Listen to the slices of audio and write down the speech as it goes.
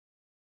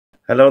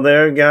Hello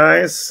there,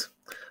 guys.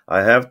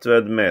 I have to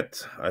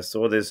admit, I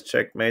saw this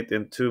checkmate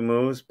in two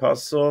moves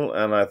puzzle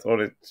and I thought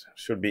it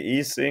should be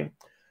easy.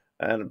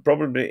 And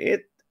probably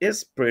it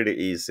is pretty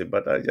easy,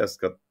 but I just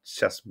got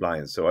chest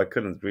blind, so I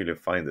couldn't really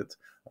find it.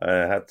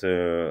 I had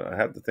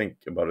to think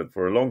about it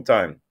for a long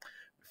time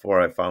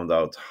before I found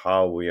out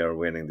how we are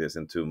winning this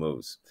in two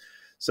moves.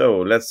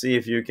 So let's see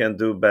if you can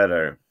do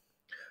better.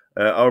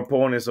 Our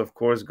pawn is, of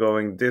course,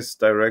 going this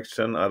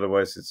direction,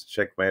 otherwise, it's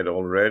checkmate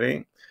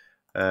already.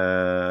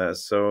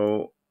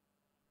 So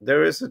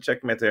there is a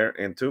checkmate here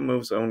in two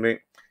moves only.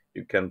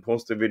 You can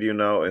pause the video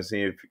now and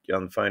see if you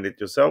can find it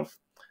yourself,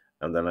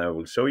 and then I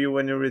will show you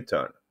when you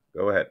return.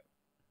 Go ahead.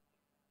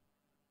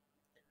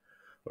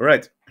 All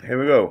right,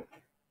 here we go.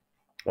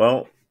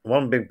 Well,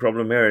 one big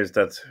problem here is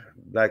that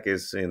black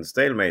is in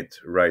stalemate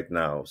right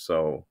now,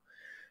 so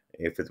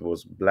if it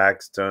was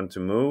black's turn to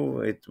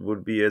move, it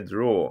would be a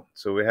draw.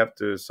 So we have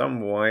to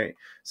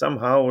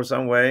somehow or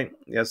some way,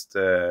 just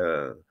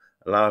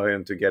allow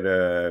him to get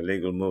a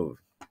legal move.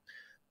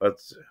 But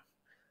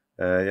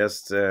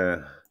just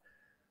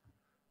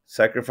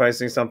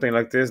sacrificing something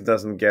like this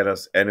doesn't get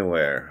us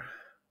anywhere.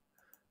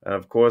 And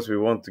of course, we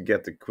want to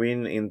get the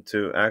queen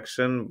into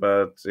action,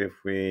 but if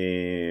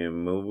we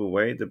move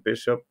away the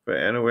bishop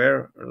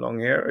anywhere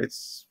along here,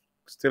 it's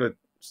still a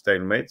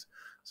stalemate,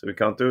 so we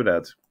can't do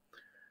that.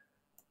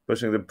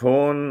 Pushing the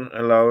pawn,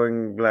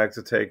 allowing black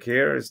to take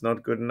here is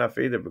not good enough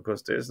either,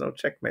 because there is no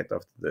checkmate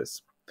after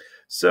this.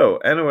 So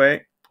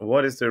anyway,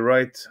 what is the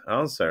right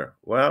answer?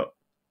 Well,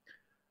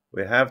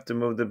 we have to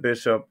move the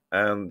bishop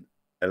and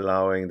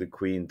allowing the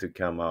queen to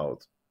come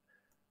out.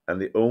 And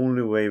the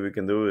only way we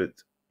can do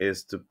it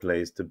is to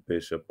place the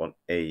bishop on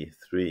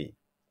a3.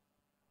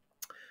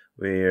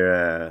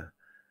 We're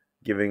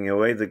giving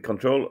away the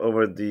control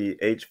over the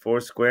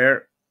h4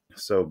 square,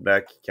 so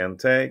black can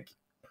take,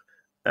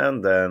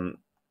 and then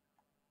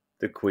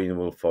the queen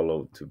will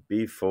follow to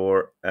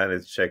b4, and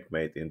it's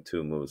checkmate in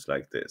two moves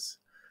like this.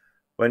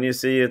 When you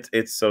see it,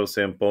 it's so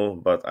simple,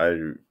 but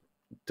it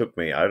took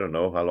me, I don't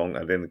know how long,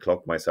 I didn't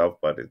clock myself,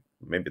 but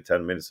maybe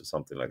 10 minutes or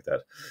something like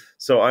that.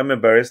 So I'm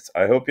embarrassed.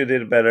 I hope you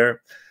did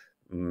better.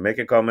 Make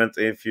a comment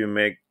if you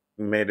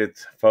made it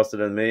faster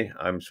than me.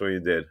 I'm sure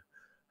you did.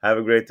 Have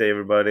a great day,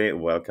 everybody.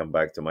 Welcome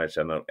back to my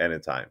channel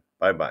anytime.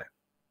 Bye-bye.